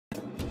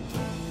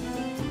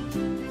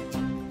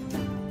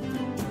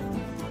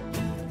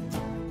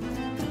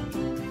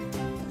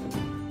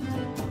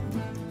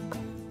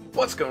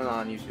What's going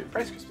on YouTube?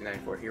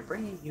 PriceCrispy94 here,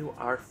 bringing you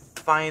our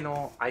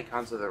final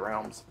Icons of the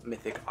Realms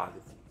Mythic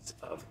Oddities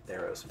of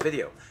Theros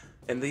video.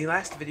 In the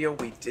last video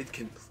we did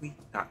complete,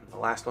 not in the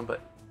last one, but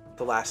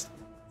the last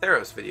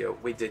Theros video,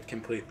 we did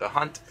complete the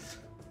hunt.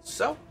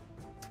 So,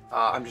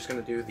 I'm just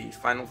going to do the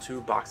final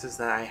two boxes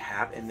that I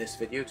have in this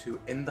video to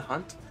end the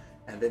hunt,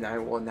 and then I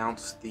will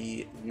announce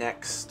the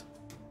next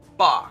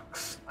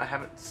box. I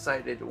haven't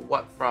decided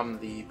what from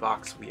the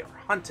box we are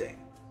hunting,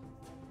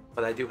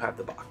 but I do have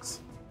the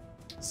box.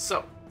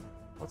 So,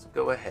 let's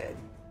go ahead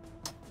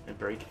and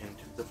break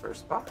into the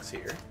first box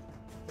here.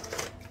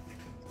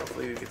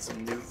 Hopefully we get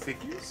some new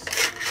figures.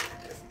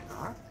 If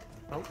not,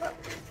 oh well.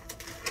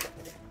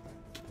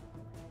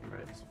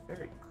 Alright, it's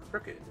very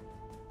crooked.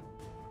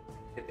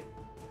 Hit it.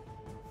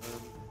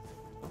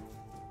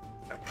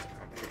 That was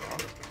kind of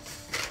wrong.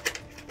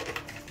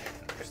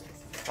 There's the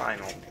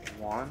final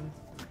one.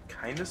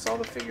 Kinda saw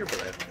the figure,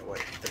 but I have no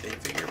idea. The big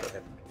figure, but I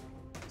have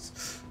no idea.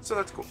 So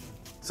that's cool.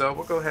 So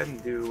we'll go ahead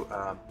and do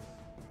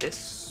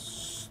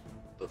this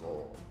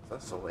little,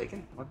 is that a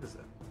Lagan? What is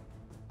it?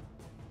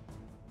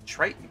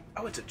 Triton.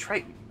 Oh, it's a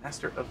Triton,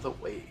 Master of the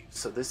Waves.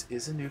 So this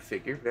is a new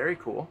figure, very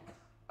cool.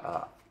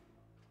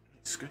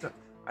 Scoot up.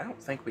 I don't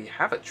think we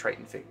have a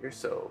Triton figure,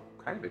 so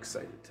I'm kind of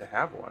excited to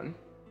have one.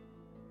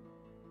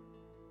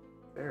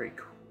 Very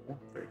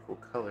cool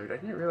colored. I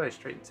didn't realize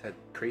Tritons had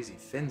crazy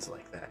fins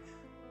like that.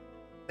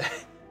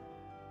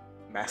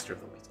 Master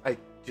of the Waves. I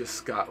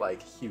just got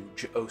like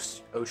huge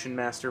Ocean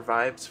Master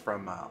vibes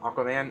from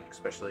Aquaman,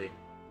 especially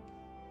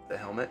the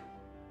helmet.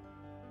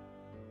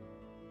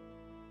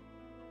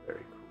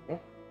 Very cool.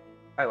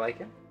 I like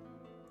him.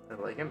 I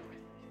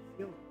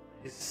feel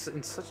he's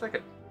in such like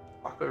a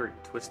awkward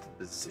twisted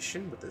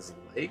position with his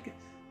leg.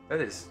 That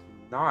is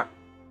not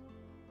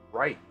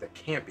right. That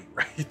can't be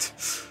right.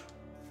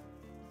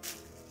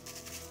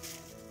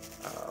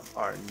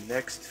 Our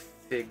next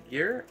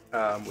figure,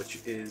 which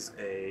is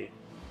a,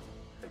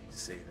 how do you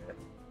say that?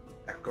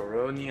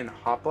 Acoronian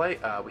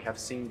Hoplite. We have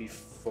seen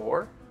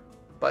before,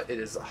 but it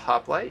is a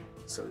Hoplite,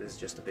 so it is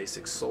just a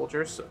basic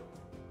soldier, so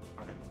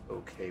I'm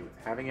okay with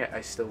having it.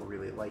 I still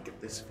really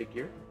like this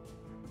figure.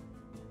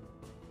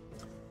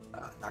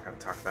 Not going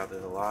to talk about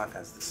it a lot,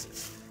 as this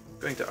is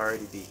going to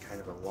already be kind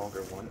of a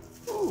longer one.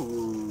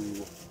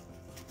 Ooh!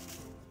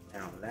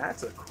 Now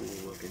that's a cool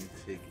looking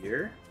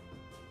figure.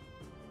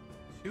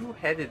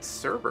 Two-headed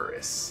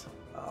Cerberus.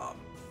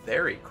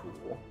 Very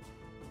cool.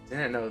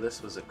 Didn't know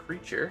this was a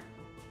creature.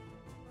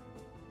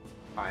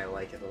 I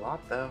like it a lot,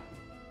 though.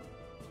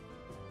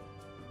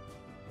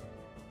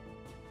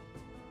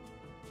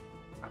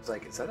 I was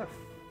like, is that a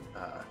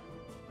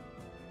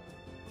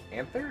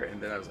panther?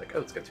 And then I was like,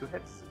 oh, it's got two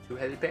heads.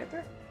 Two-headed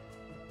panther?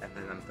 And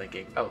then I'm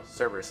thinking, oh,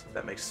 Cerberus.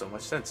 That makes so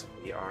much sense.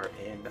 We are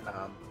in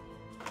a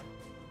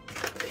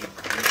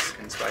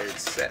Greece-inspired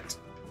set.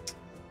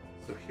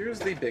 So here's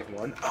the big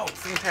one. Oh,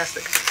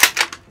 fantastic.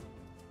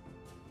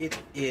 It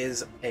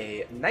is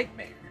a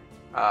Nightmare,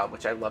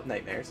 which I love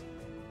nightmares.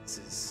 This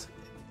is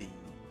the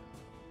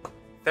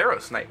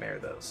Theros Nightmare,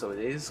 though, so it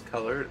is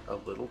colored a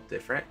little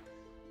different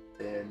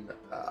than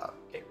a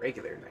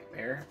regular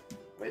Nightmare,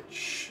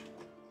 which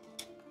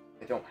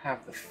I don't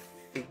have the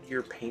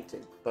figure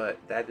painted, but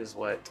that is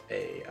what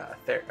a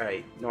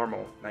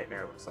normal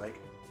Nightmare looks like.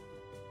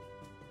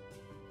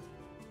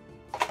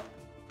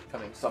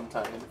 Coming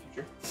sometime in the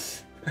future.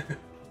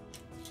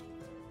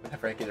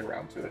 Whenever I get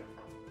around to it.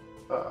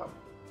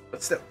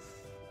 But still,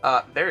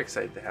 very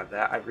excited to have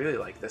that. I really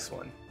like this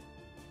one.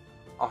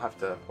 I'll have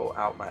to pull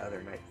out my other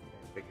Nightmare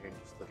figure and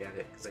just look at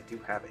it, because I do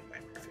have a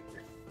Nightmare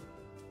figure.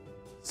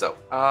 So,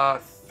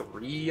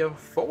 3 of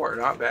 4,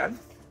 not bad.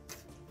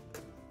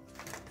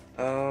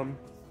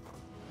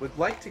 Would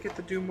like to get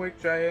the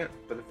Doomwake Giant,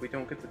 but if we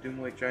don't get the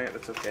Doomwake Giant,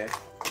 that's okay.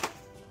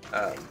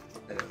 I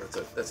know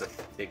that's a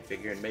big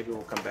figure, and maybe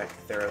we'll come back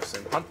to Theros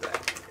and hunt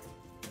that.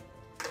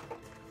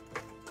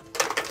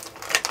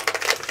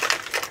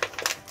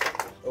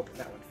 Open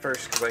that one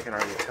first, because I can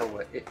already tell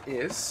what it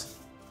is.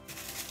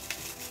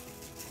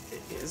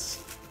 It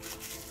is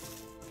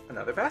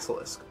another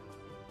Basilisk.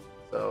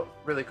 So,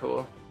 really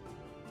cool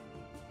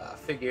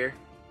figure.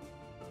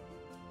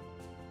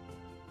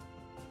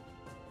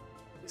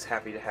 Is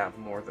happy to have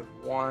more than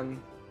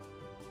one.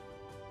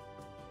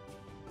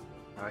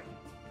 Now I can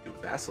do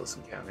a Basilisk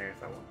encounter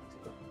if I want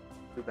to.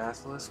 Two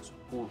Basilisks?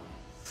 Ooh. Kind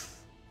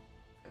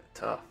of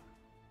tough.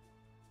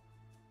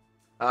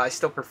 I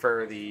still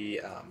prefer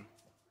the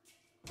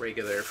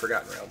regular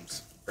Forgotten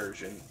Realms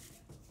version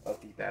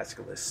of the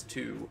Basilisk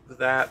to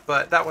that,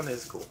 but that one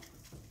is cool.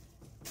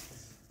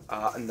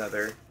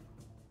 Another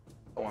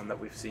one that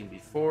we've seen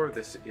before.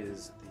 This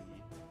is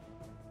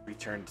the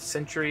Returned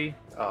Sentry.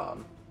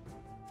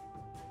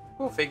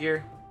 Cool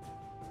figure.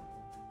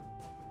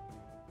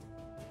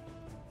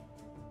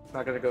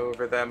 Not gonna go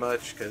over that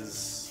much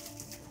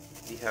because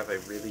we have a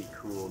really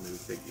cool new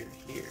figure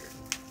here.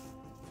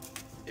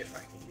 If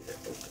I can get it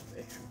open,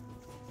 they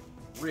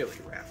really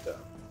wrapped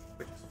up,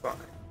 which is fine.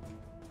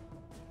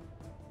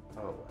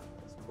 Oh, wow,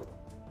 that's cool.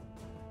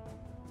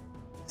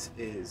 This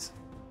is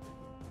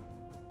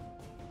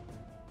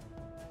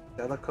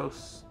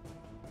Delicos,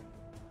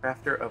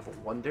 Crafter of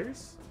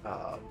Wonders.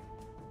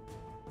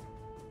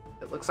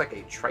 It looks like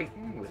a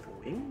Triton with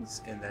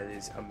wings, and that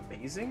is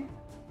amazing.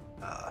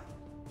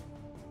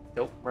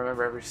 Don't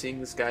remember ever seeing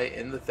this guy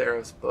in the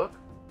Theros book,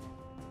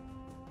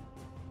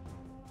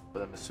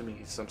 but I'm assuming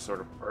he's some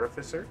sort of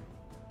artificer,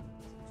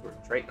 some sort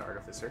of Triton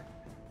artificer.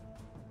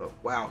 But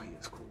wow, he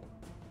is cool.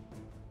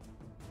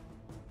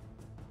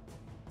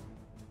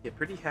 Yeah,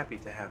 pretty happy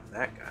to have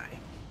that guy.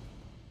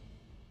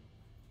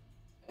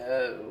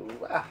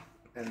 Wow.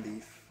 And the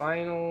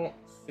final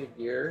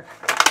figure,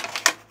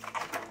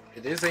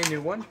 it is a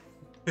new one.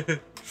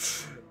 It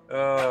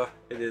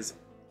is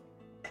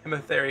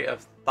Hemitheri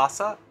of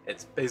Thassa.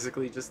 It's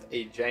basically just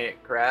a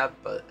giant crab,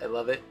 but I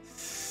love it.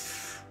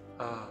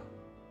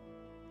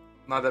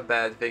 Not a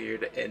bad figure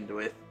to end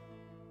with.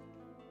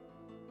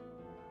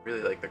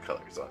 Really like the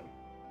colors on him.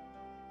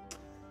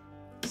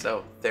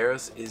 So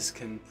Theros is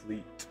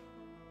complete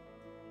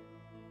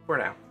for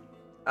now.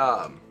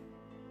 Got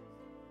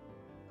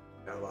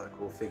a lot of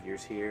cool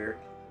figures here.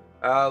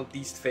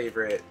 Least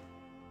favorite,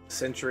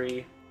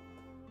 Sentry.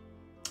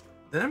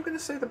 Then I'm gonna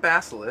say the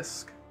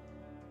Basilisk,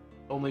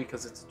 only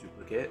because it's a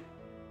duplicate.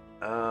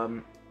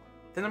 Then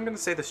I'm gonna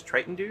say this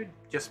Triton dude,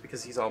 just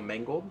because he's all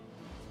mangled.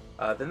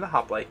 Then the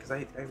Hoplite, because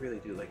I really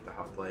do like the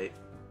Hoplite.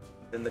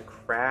 Then the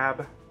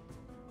Crab.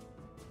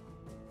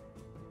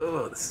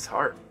 Oh, this is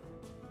hard.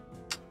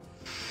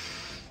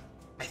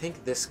 I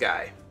think this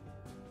guy.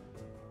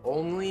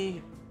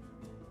 Only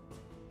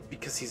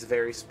because he's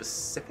very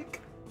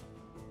specific.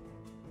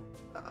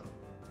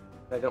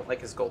 I don't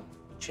like his gold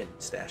chin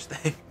stash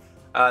thing.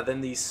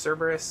 Then the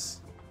Cerberus,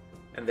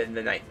 and then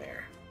the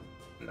Nightmare,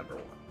 number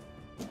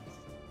 1.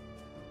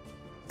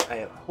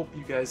 I hope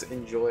you guys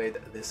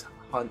enjoyed this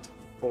hunt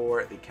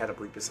for the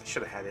Catoblepus. I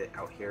should have had it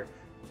out here,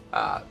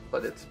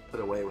 but it's put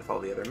away with all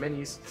the other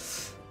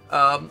minis.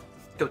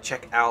 Go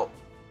check out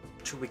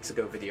 2 weeks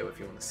ago video if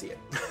you want to see it.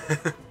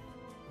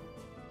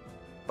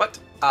 But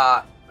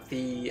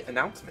the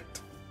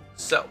announcement.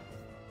 So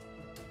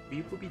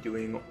we will be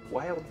doing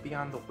Wild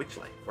Beyond the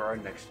Witchlight for our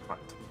next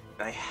hunt.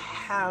 And I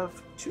have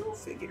 2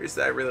 figures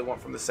that I really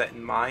want from the set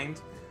in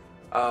mind.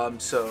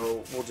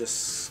 So we'll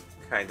just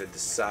kind of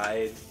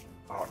decide.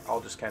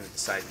 I'll just kind of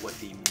decide what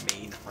the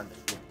main hunt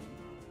will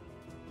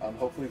be.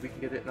 Hopefully we can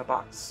get it in a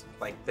box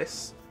like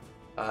this.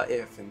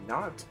 If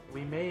not,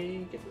 we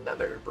may get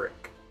another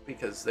brick,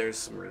 because there's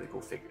some really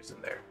cool figures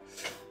in there.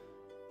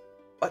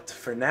 But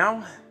for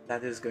now,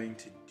 that is going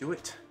to do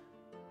it.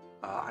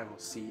 I will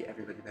see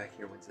everybody back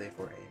here Wednesday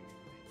for a video.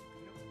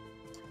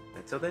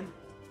 Until then,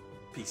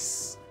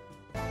 peace.